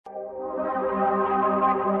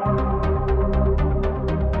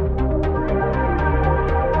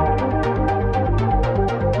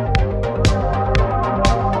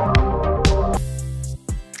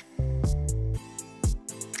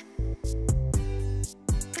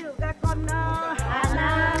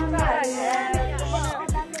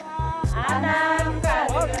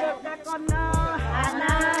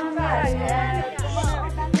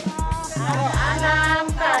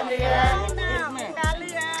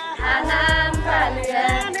Anam Kalia.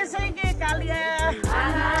 Ane sege Kalia.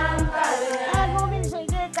 Anam Kalia. Anumin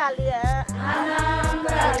sege Kalia. Anam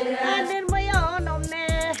Kalia. Anin mayo nomne.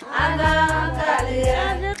 Anam Kalia.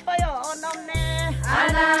 Anin mayo nomne.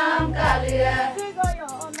 Anam Kalia.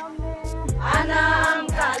 Sigoyo nomne. Anam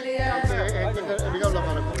Kalia.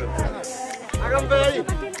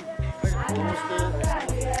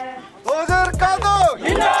 Tojir Kadu!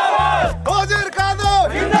 Zindabad! Tojir Kadu!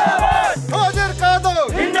 Zindabad! Tojir Kadu!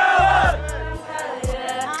 Zindabad!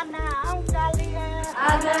 Anam Kalia.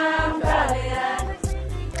 Anam Kalia.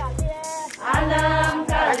 Anam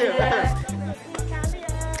Kalia.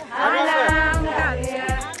 Anam Kalia.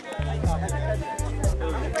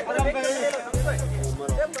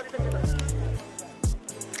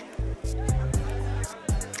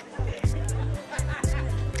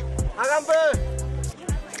 Agambe!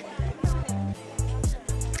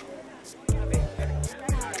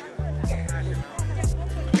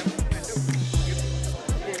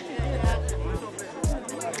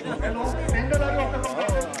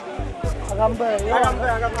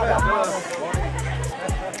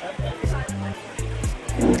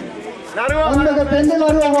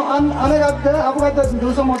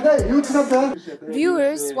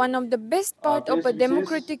 Viewers, one of the best part of a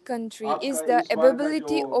democratic country is the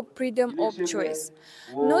availability of freedom of choice.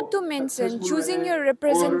 Not to mention choosing your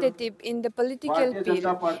representative in the political field,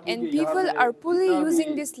 and people are fully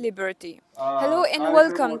using this liberty. Hello and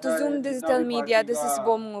welcome to Zoom Digital Media. This is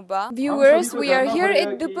Bommuba. Viewers, we are here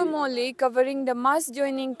at Depi Moli covering the mass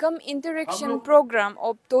joining cum interaction program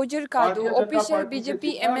of Tojir Kadu, official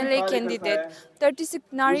BJP MLA candidate, 36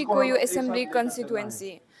 Nari Koyu Assembly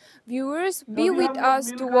constituency. Viewers, be with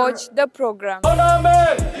us to watch the program.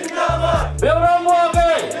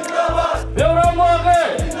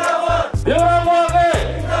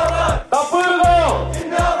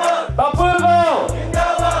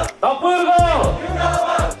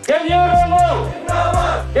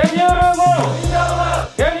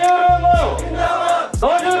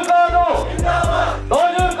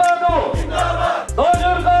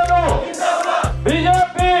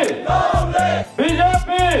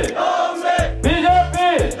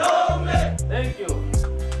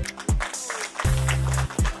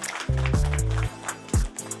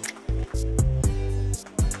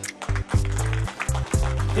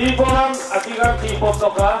 Iboram atigan tipot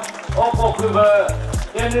toka, oko kuba,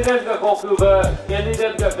 candidate ka kokuba,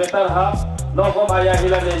 candidate ka better half, nokom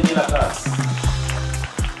ayahila nenjilaka.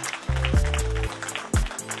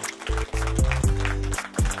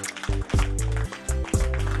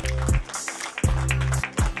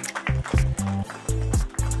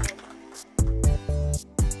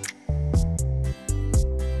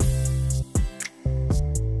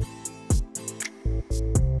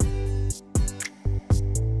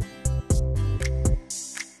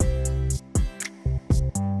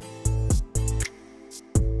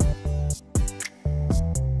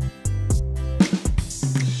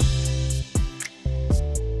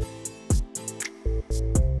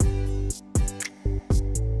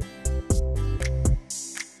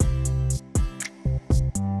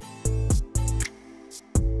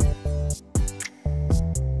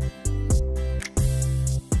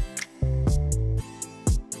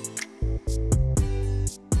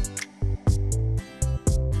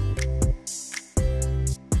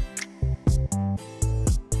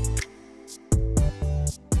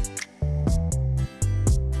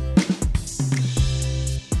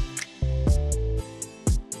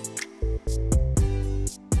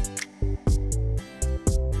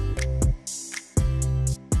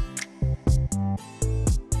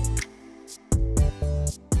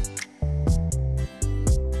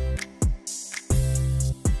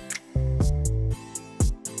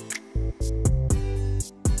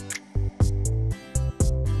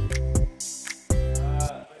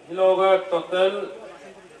 Logo total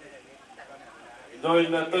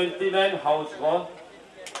join 29 house go.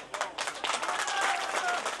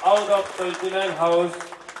 Out of 29 house,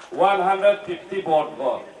 150 vote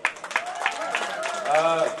go.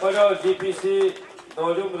 Koyu GPC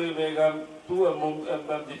dojum remegam 2 among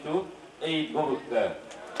M22 8 go there.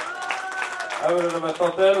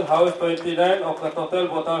 Total house 29 of the total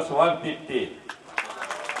voters 150.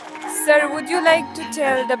 Sir, would you like to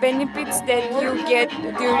tell the benefits that you get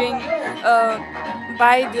during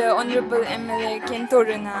by the Honorable MLA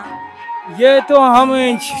Kentoruna? ये तो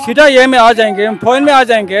हम सीधा ये में आ जाएंगे, phone में आ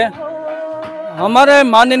जाएंगे। हमारे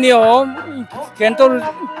माननीय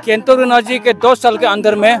केंतोरुना जी के 2 साल के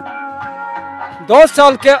अंदर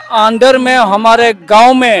में हमारे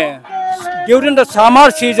गांव में ड्यूरिंग द समर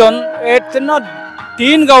सीजन इतना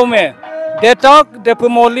 3 गांव में डेटक डेपी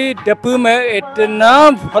मोली डेपी में इतना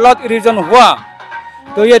फ्लड इरोजन हुआ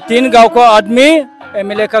तो ये 3 गांव का आदमी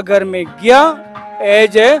एमएलए का घर में गया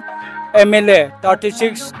एज ए एमएलए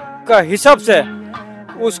 36 का हिसाब से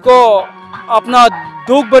उसको अपना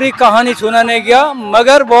दुख भरी कहानी सुनाने गया,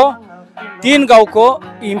 मगर वो 3 गांव को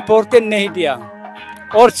इम्पोर्टेंट नहीं दिया।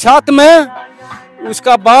 और साथ में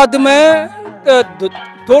उसका बाद में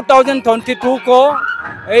 2022 को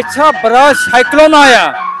ऐसा बड़ा साइक्लोन आया,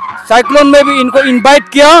 साइक्लोन में भी इनको इनवाइट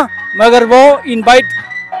किया मगर वो इनवाइट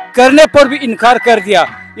करने पर भी इनकार कर दिया।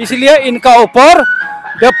 इसलिए इनका ऊपर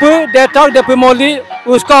डेपी मोली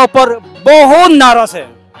उसका ऊपर बहुत नाराज है।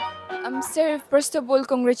 Sir, first of all,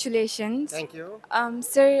 congratulations. Thank you.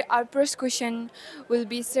 Sir, our first question will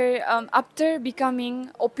be, sir, after becoming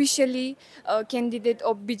officially a candidate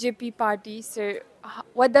of BJP party, sir,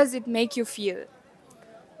 what does it make you feel?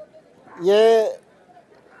 ये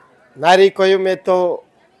नारी कोयू में तो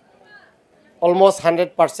ऑलमोस्ट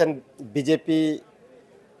 100% बीजेपी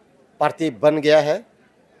पार्टी बन गया है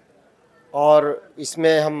और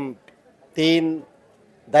इसमें हम 3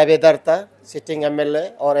 दावेदार था, सिटिंग एमएलए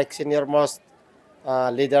और एक सीनियर मोस्ट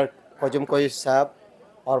लीडर कोयू साहब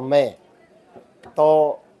और मैं। तो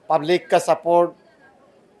पब्लिक का सपोर्ट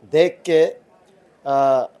देख के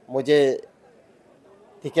मुझे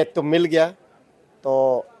टिकट तो मिल गया,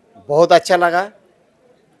 तो बहुत अच्छा लगा,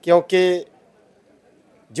 क्योंकि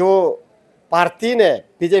जो पार्टी ने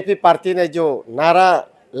बीजेपी पार्टी ने जो नारा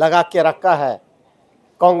लगा के रखा है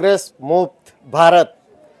कांग्रेस मुक्त भारत,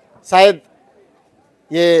 शायद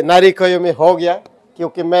ये नारी कोयू में हो गया,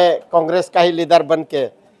 क्योंकि मैं कांग्रेस का ही लीडर बन के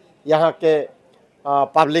यहाँ के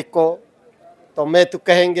पब्लिक को, तो मैं तो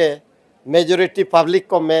कहेंगे मेजॉरिटी पब्लिक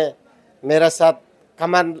को मैं मेरा साथ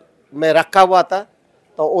कमान में रखा हुआ था,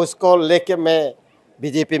 तो उसको लेके मैं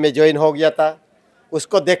बीजेपी में ज्वाइन हो गया था।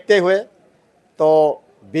 उसको देखते हुए तो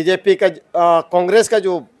बीजेपी का कांग्रेस का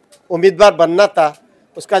जो उम्मीदवार बनना था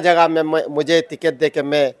उसका जगह में मुझे टिकट दे के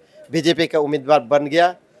मैं बीजेपी का उम्मीदवार बन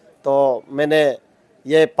गया। तो मैंने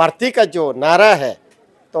ये पार्टी का जो नारा है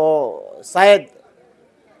तो शायद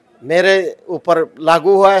मेरे ऊपर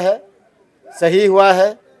लागू हुआ है, सही हुआ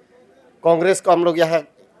है। कांग्रेस को हम लोग यहाँ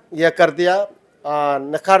यह कर दिया,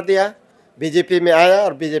 नकार दिया, बीजेपी में आया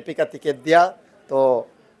और बीजेपी का टिकट दिया। तो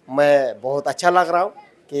मैं बहुत अच्छा लग रहा हूँ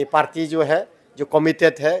कि पार्टी जो है जो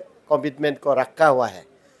कमिटेड है, कमिटमेंट को रखा हुआ है।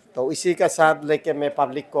 तो इसी का साथ लेके मैं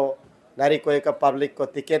पब्लिक को, नारी कोयू का पब्लिक को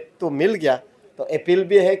टिकट तो मिल गया, तो अपील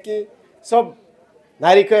भी है कि सब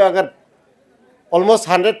नारी कोयू अगर ऑलमोस्ट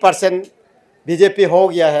 100% बीजेपी हो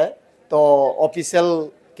गया है तो ऑफिशियल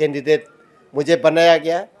कैंडिडेट मुझे बनाया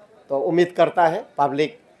गया। तो उम्मीद करता है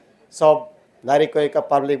पब्लिक, सब नारी कोयू का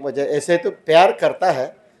पब्लिक मुझे ऐसे तो प्यार करता है,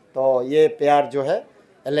 तो ये प्यार जो है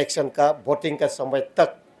इलेक्शन का वोटिंग का समय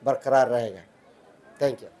तक बरकरार रहेगा।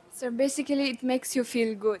 Thank you. Sir, basically it makes you feel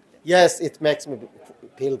good. Yes, it makes me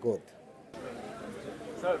feel good.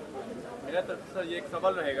 Sir, मेरा तरफ से ये एक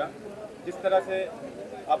सवाल रहेगा, जिस तरह से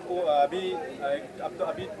आपको अभी अब तो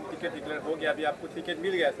अभी टिकट डिक्लेयर हो गया, अभी आपको टिकट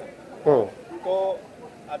मिल गया सर, तो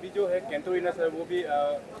अभी जो है कैंटोरिना सर वो भी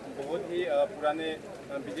बहुत ही पुराने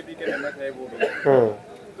बीजेपी के मेंबर थे वो भी,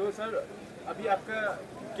 तो सर अभी आपका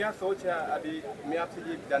क्या सोच है? अभी मैं आपसे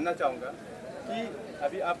ये जानना चाहूँगा कि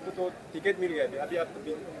अभी आपको तो टिकट मिल गया, अभी आप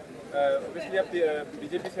ऑब्वियसली आप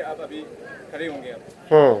बीजेपी से आप अभी खड़े होंगे आप,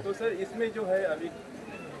 तो सर इसमें जो है अभी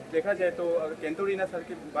देखा जाए तो अगर कैंटोरिना सर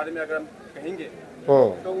के बारे में अगर हम कहेंगे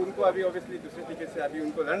तो उनको अभी ऑब्वियसली दूसरे टिकट से अभी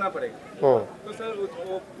उनको लड़ना पड़ेगा, तो सर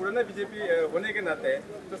वो पुराना बीजेपी होने के नाते,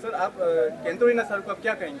 तो सर आप कैंटोरिना सर को आप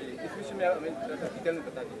क्या कहेंगे इस विषय में? हमें डिटेल में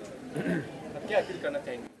बता दीजिए, आप क्या अपील करना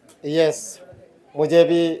चाहेंगे? यस, मुझे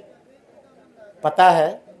भी पता है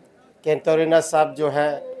कैंटोरिना साहब जो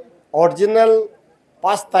है ओरिजिनल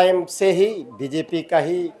पास्ट टाइम से ही बीजेपी का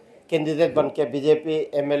ही कैंडिडेट बन के BJP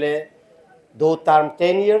MLA 2 term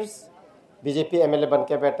 10 years BJP MLA बन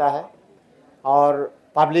के बैठा है, और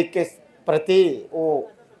पब्लिक के प्रति वो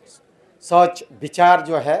सोच विचार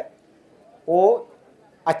जो है वो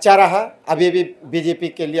अच्छा रहा, अभी भी बीजेपी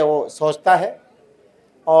के लिए वो सोचता है।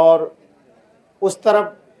 और उस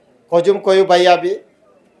तरफ कोयू भैया भी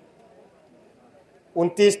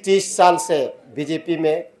 29-30 साल से बीजेपी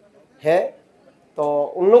में है, तो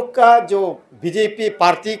उन लोग का जो बीजेपी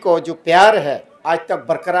पार्टी को जो प्यार है आज तक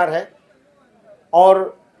बरकरार है,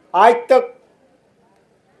 और आज तक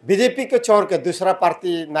बीजेपी को छोड़ के दूसरा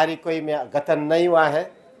पार्टी नारी कोयू में गठन नहीं हुआ है।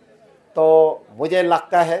 तो मुझे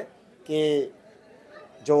लगता है कि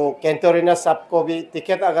जो कैंटोरिना साहब को भी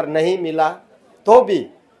टिकट अगर नहीं मिला तो भी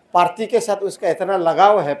पार्टी के साथ उसका इतना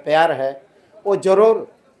लगाव है, प्यार है, वो ज़रूर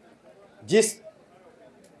जिस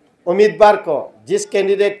उम्मीदवार को, जिस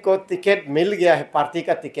कैंडिडेट को टिकट मिल गया है पार्टी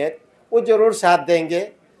का टिकट, वो ज़रूर साथ देंगे।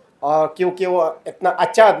 और क्योंकि वो इतना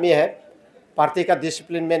अच्छा आदमी है, पार्टी का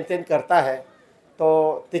डिसिप्लिन मेंटेन करता है,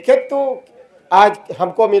 तो टिकट तो आज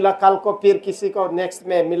हमको मिला, कल को फिर किसी को नेक्स्ट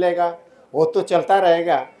में मिलेगा, वो तो चलता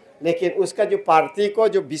रहेगा। लेकिन उसका जो पार्टी को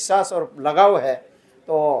जो विश्वास और लगाव है,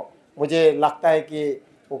 तो मुझे लगता है कि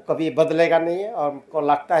वो कभी बदलेगा नहीं है। और हमको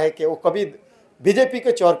लगता है कि वो कभी बीजेपी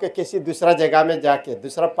को छोड़ के किसी दूसरा जगह में जाके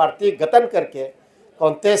दूसरा पार्टी गठन करके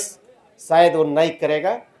कॉन्टेस्ट शायद वो नहीं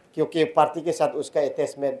करेगा, क्योंकि पार्टी के साथ उसका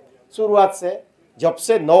अटैचमेंट शुरुआत से, जब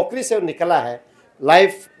से नौकरी से निकला है,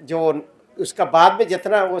 लाइफ जो उसका बाद में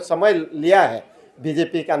जितना वो समय लिया है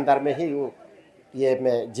बीजेपी के अंदर में ही वो ये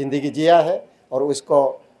मैं ज़िंदगी जिया है। और उसको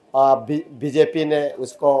बीजेपी ने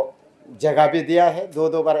उसको जगह भी दिया है,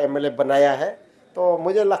 2 बार एमएलए बनाया है। तो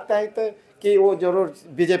मुझे लगता है तो कि वो ज़रूर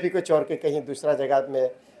बीजेपी को छोड़ के कहीं दूसरा जगह में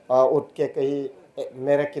उठ के कहीं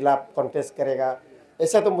मेरे खिलाफ कॉन्टेस्ट करेगा,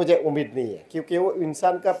 ऐसा तो मुझे उम्मीद नहीं है। क्योंकि वो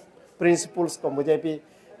इंसान का प्रिंसिपल्स को मुझे भी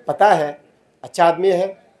पता है, अच्छा आदमी है,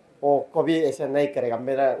 वो कभी ऐसा नहीं करेगा,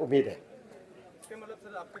 मेरा उम्मीद है। इसका मतलब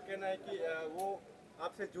सर आपका कहना है कि वो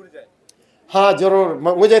आपसे जुड़ जाए? हाँ ज़रूर,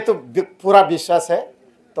 मुझे तो पूरा विश्वास है।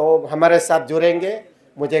 तो हमारे साथ जुड़ेंगे,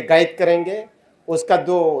 मुझे गाइड करेंगे। उसका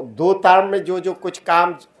दो टर्म में जो कुछ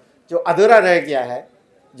काम जो अधूरा रह गया है,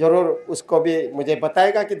 ज़रूर उसको भी मुझे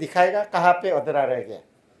बताएगा कि दिखाएगा कहाँ पे अधूरा रह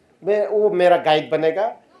गया। वो मेरा गाइड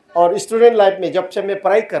बनेगा। और स्टूडेंट लाइफ में जब से मैं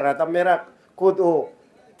पढ़ाई कर रहा था, मेरा खुद वो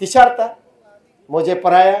टीचर था, मुझे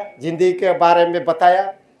पढ़ाया, ज़िंदगी के बारे में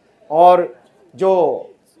बताया और जो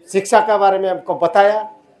शिक्षा के बारे में हमको बताया।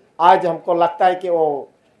 आज हमको लगता है कि वो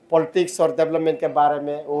पॉलिटिक्स और डेवलपमेंट के बारे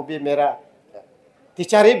में वो भी मेरा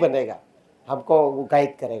टीचर ही बनेगा, हमको वो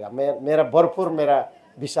गाइड करेगा। मेरा भरपूर मेरा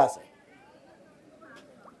विश्वास है।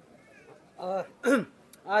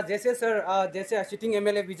 जैसे सर जैसे सिटिंग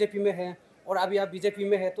एमएलए बीजेपी में है और अभी आप बीजेपी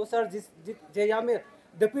में है, तो सर यहाँ में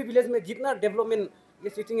डेपी विलेज में जितना डेवलपमेंट ये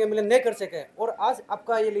सिटिंग एमएलए नहीं कर सके, और आज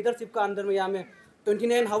आपका ये लीडरशिप का अंदर में यहाँ में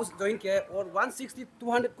 29 हाउस ज्वाइन किया है और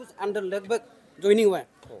 160-200 कुछ अंडर लगभग ज्वाइनिंग हुआ है।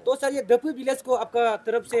 तो सर ये डेपी विलेज को आपका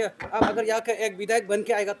तरफ से, आप अगर यहाँ का एक विधायक बन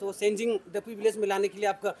के आएगा तो चेंजिंग डेपी विलेज में लाने के लिए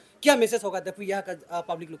आपका क्या मैसेज होगा डेपी यहाँ का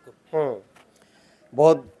पब्लिक लोग को?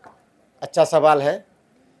 बहुत अच्छा सवाल है।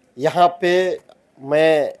 यहाँ पे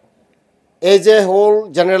मैं एज ए होल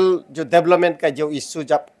जनरल जो डेवलपमेंट का जो इशू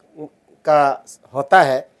जब का होता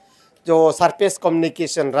है, जो सरफेस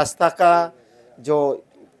कम्युनिकेशन रास्ता का जो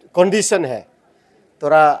कंडीशन है,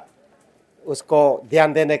 थोड़ा उसको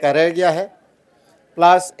ध्यान देने का रह गया है।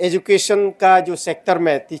 प्लस एजुकेशन का जो सेक्टर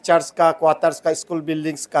में टीचर्स का क्वार्टर्स का स्कूल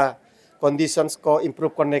बिल्डिंग्स का कंडीशंस को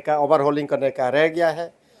इम्प्रूव करने का, ओवरहोलिंग करने का रह गया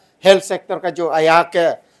है। हेल्थ सेक्टर का जो यहाँ के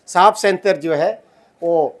साफ सेंटर जो है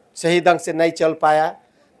वो सही ढंग से नहीं चल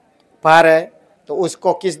पा रहे, तो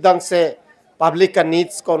उसको किस ढंग से पब्लिक का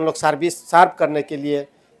नीड्स को उन लोग सर्विस सर्व करने के लिए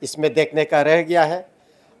इसमें देखने का रह गया है।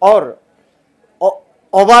 और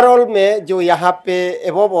ओवरऑल में जो यहाँ पे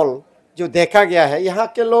एबव ऑल जो देखा गया है, यहाँ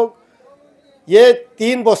के लोग ये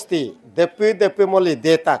 3 बस्ती देपी मोली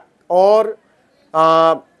दे तक और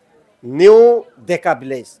न्यू डेका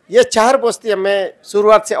विलेज, ये 4 बस्ती मैं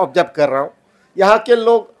शुरुआत से ऑब्जर्व कर रहा हूँ। यहाँ के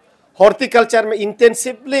लोग हॉर्टिकल्चर में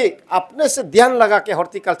इंटेंसिवली अपने से ध्यान लगा के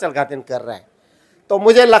हॉर्टिकल्चर गार्डन कर रहे हैं। तो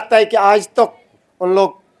मुझे लगता है कि आज तक तो उन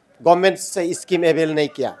लोग गवर्नमेंट से स्कीम अवेल नहीं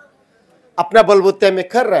किया, अपना बलबूते में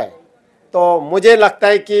कर रहे हैं। तो मुझे लगता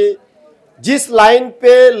है कि जिस लाइन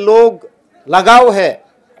पे लोग लगाव है,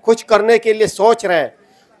 कुछ करने के लिए सोच रहे हैं,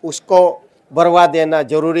 उसको बढ़वा देना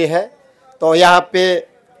जरूरी है। तो यहाँ पे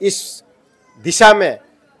इस दिशा में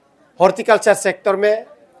हॉर्टिकल्चर सेक्टर में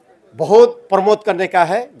बहुत प्रमोट करने का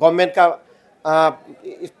है। गवर्नमेंट का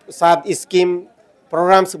साथ स्कीम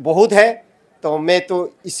प्रोग्राम्स बहुत है। तो मैं तो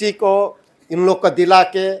इसी को इन लोग को दिला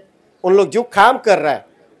के उन लोग जो काम कर रहा है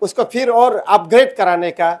उसको फिर और अपग्रेड कराने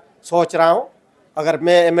का सोच रहा हूँ। अगर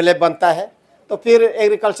मैं एमएलए बनता है तो फिर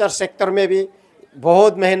एग्रीकल्चर सेक्टर में भी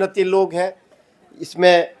बहुत मेहनती लोग हैं,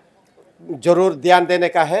 इसमें ज़रूर ध्यान देने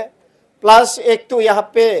का है। प्लस एक तो यहाँ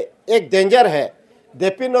पे एक डेंजर है,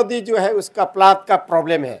 देपी नदी जो है उसका प्लाट का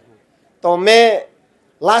प्रॉब्लम है। तो मैं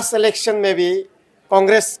लास्ट इलेक्शन में भी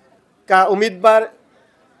कांग्रेस का उम्मीदवार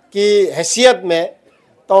की हैसियत में,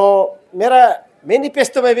 तो मेरा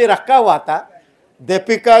मैनिफेस्टो में भी रखा हुआ था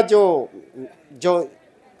देपी का जो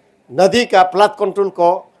नदी का प्लाट कंट्रोल को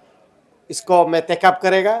इसको मैं टेकअप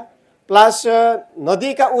करेगा। प्लस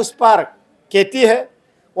नदी का उस पार खेती है,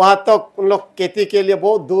 वहाँ तक तो उन लोग खेती के लिए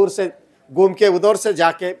बहुत दूर से घूम के उधर से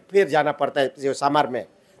जाके फिर जाना पड़ता है जो समर में।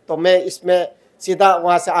 तो मैं इसमें सीधा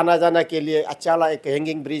वहाँ से आना जाना के लिए अच्छा वाला एक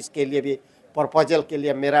हैंगिंग ब्रिज के लिए भी प्रपोजल के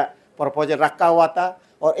लिए मेरा प्रपोजल रखा हुआ था।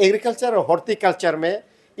 और एग्रीकल्चर और हॉर्टिकल्चर में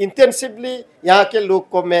इंटेंसिवली यहाँ के लोग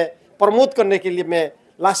को मैं प्रमोट करने के लिए मैं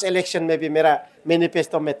लास्ट इलेक्शन में भी मेरा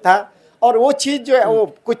मैनिफेस्टो में था, और वो चीज़ जो है वो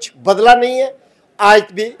कुछ बदला नहीं है,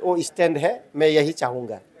 आज भी वो स्टैंड है, मैं यही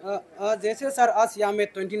चाहूँगा। जैसे सर आज यहाँ में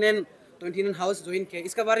 29 हाउस ज्वाइन किया,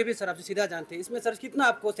 इसके बारे में सर आपसे सीधा जानते हैं, इसमें सर कितना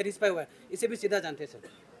आपको सेटिस्फाई हुआ है, इसे भी सीधा जानते हैं सर।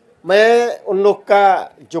 मैं उन लोग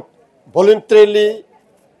का जो वॉलंटरीली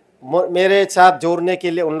मेरे साथ जोड़ने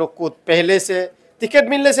के लिए उन लोग को पहले से टिकट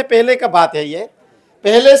मिलने से पहले का बात है, ये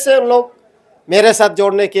पहले से उन लोग मेरे साथ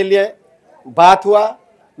जोड़ने के लिए बात हुआ,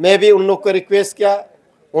 मैं भी उन लोग को रिक्वेस्ट किया,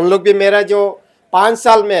 उन लोग भी मेरा जो 5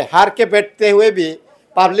 साल में हार के बैठते हुए भी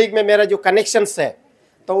पब्लिक में मेरा जो कनेक्शंस है,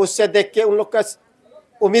 तो उससे देख के उन लोग का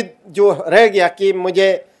उम्मीद जो रह गया कि मुझे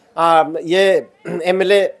ये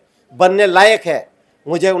एमएलए बनने लायक है,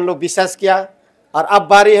 मुझे उन लोग विश्वास किया, और अब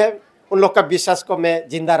बारी है उन लोग का विश्वास को मैं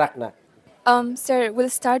जिंदा रखना। Sir, we'll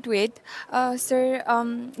start with, sir,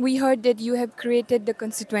 we heard that you have created the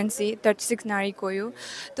constituency 36 Nari Koyu.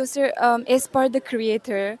 So, sir, as per the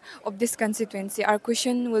creator of this constituency, our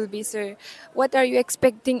question will be, sir, what are you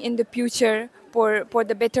expecting in the future for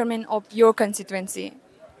the betterment of your constituency?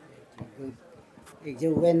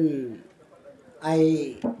 When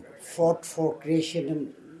I fought for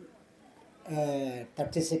creation of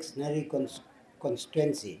 36 Nari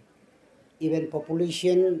constituency, even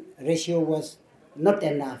population ratio was not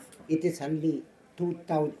enough. It is only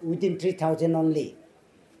 2,000, within 3,000 only.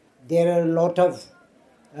 There are a lot of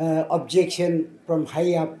objection from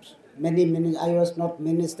high ups. Many I was not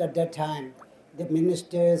minister at that time. The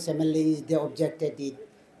ministers, MLAs, they objected it.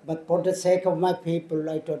 But for the sake of my people,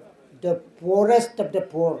 I thought the poorest of the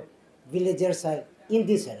poor villagers are in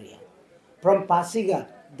this area. From Pasiga,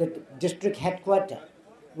 the district headquarters,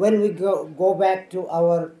 when we go back to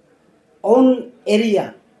our own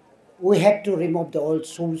area, we have to remove the old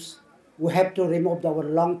shoes, we have to remove our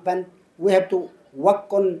long pant, we have to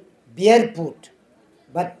work on barefoot.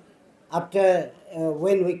 But after,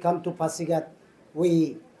 when we come to Pasigat,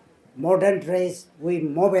 we modern dress, we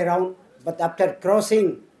move around, but after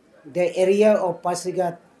crossing the area of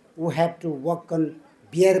Pasigat, we have to work on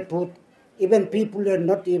barefoot. Even people are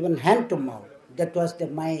not even hand to mouth. That was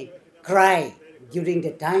my cry during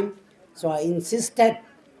the time. So I insisted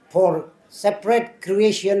for separate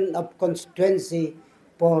creation of constituency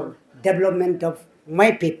for development of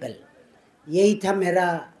my people. यही था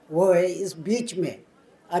मेरा वो है। इस बीच में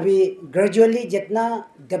अभी gradually जितना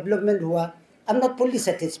development हुआ, I'm not fully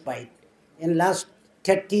satisfied. In last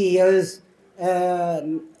 30 years,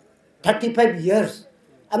 35 years,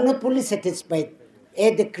 I'm not fully satisfied.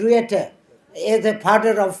 As the creator, as the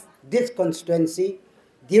father of this constituency,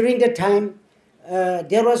 during the time,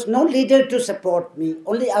 there was no leader to support me.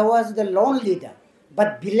 Only I was the lone leader.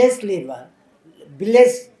 But village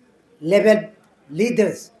level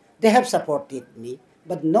leaders, they have supported me.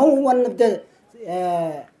 But no one of the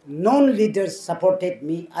known leaders supported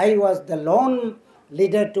me. I was the lone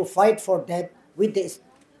leader to fight for that with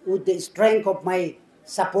the strength of my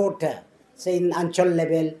supporter. Say in Anchal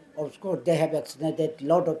level, of course, they have extended a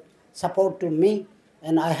lot of support to me.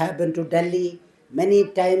 And I have been to Delhi many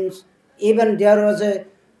times. Even there was a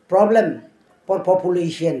problem for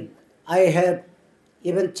population. I have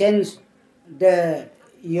even changed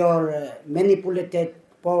your manipulated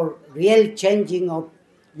for real changing of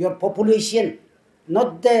your population,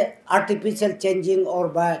 not the artificial changing or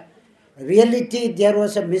by reality. There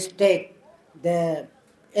was a mistake.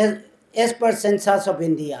 As per census of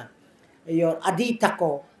India, your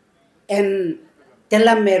Aditako and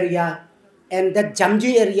Telam area and the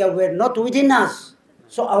Jamji area were not within us.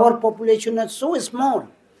 So our population is so small.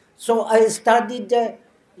 So I studied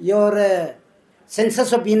your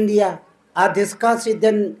census of India. I discussed it.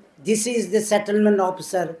 Then this is the settlement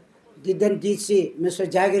officer. Then DC,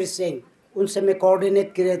 Mr. Jagir Singh, unse mein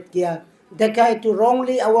coordinate create kiya. Dekha to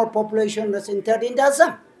wrongly our population was entered in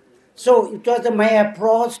Assam. So it was my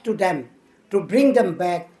approach to them to bring them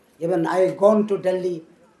back. Even I gone to Delhi,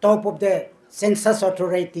 top of the census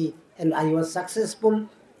authority, and I was successful.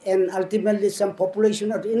 And ultimately some population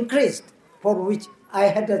had increased, for which I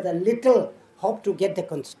had a little hope to get the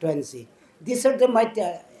constituency. These are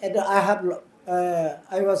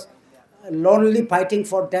I was lonely fighting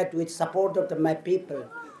for that with support of my people.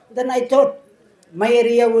 Then I thought my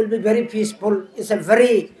area will be very peaceful. It's a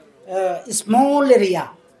very small area,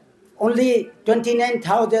 only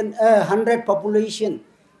 29,100 population.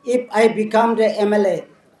 If I become the MLA,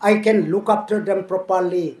 I can look after them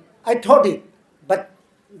properly. I thought it, but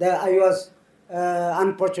I was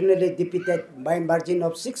unfortunately defeated by margin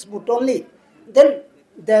of 6 votes only. Then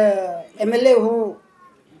the MLA who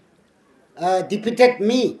defeated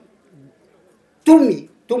me,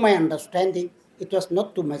 to my understanding, it was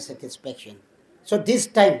not to my satisfaction. So this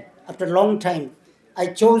time, after a long time, I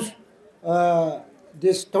chose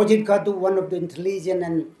this Tojir Kadu, one of the intelligent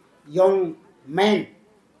and young men.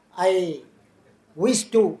 I wish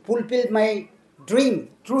to fulfill my dream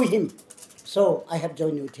through him. So I have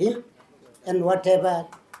joined with him. And whatever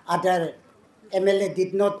other MLA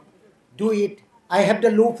did not do it, I have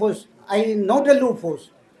the loopholes. I know the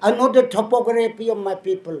loopholes. I know the topography of my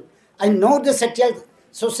people. I know the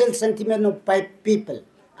social sentiment of my people.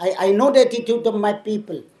 I know the attitude of my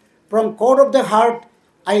people. From core of the heart,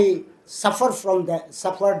 I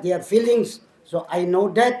suffer their feelings. So I know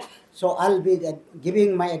that. So I'll be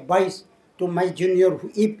giving my advice to my junior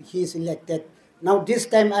if he is elected. Now this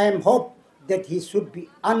time I am hope that he should be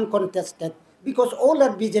uncontested because all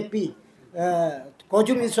are BJP.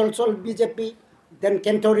 Koyu is also BJP. Then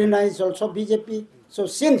Kentorina is also BJP. So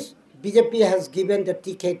since BJP has given the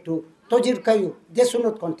ticket to Tojir Koyu, they should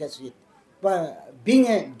not contest it. But being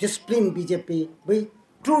a disciplined BJP,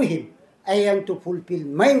 through him, I am to fulfill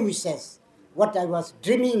my wishes, what I was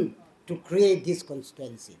dreaming to create this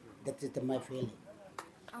constituency. That is my feeling.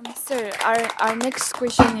 Sir, our next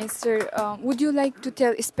question is, sir, would you like to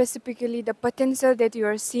tell specifically the potential that you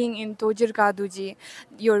are seeing in Tojir Kaduji,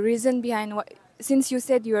 your reason behind what, since you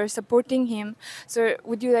said you are supporting him, sir,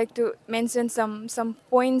 would you like to mention some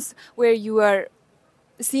points where you are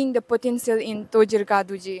seeing the potential in Tojir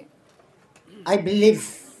Kaduji? I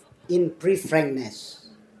believe in pre-frankness.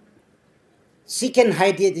 Seek and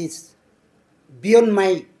hide it is beyond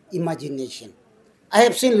my imagination. I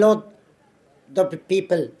have seen a lot of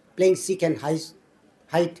people playing seek and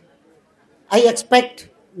hide. I expect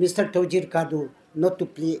Mr. Tojir Kadu not to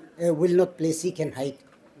play, will not play seek and hide.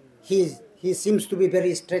 He seems to be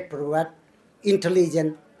very straightforward,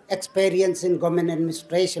 intelligent, experienced in government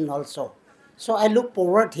administration also. So I look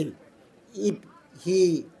forward to him. If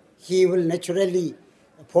he will naturally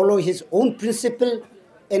follow his own principle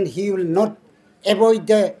and he will not avoid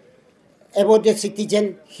the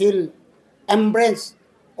citizen. He will embrace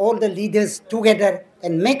all the leaders together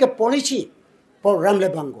and make a policy for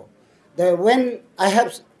Ramlebango. When I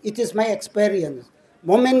have, it is my experience,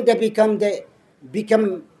 moment they become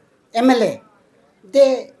MLA,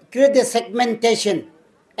 they create a segmentation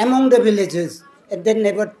among the villages and they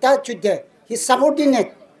never touch with his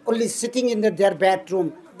subordinate, only sitting in their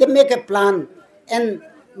bedroom. They make a plan and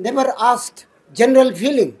never asked general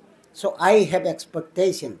feeling. So I have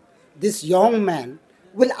expectation. This young man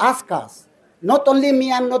will ask us, not only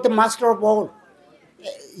me, I'm not a master of all.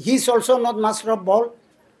 He's also not master of all.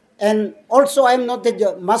 And also I'm not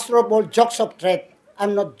the master of all jokes of trade.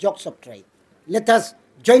 I'm not jokes of trade. Let us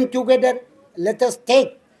join together. Let us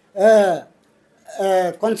take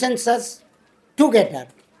consensus together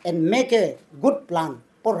and make a good plan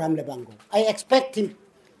for Ramlebango. I expect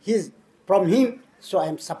from him, so I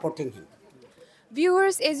am supporting him.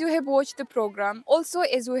 Viewers, as you have watched the program, also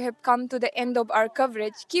as we have come to the end of our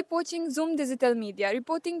coverage, keep watching Zoom Digital Media.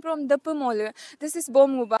 Reporting from Depi, Moli, this is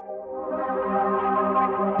Bomuba.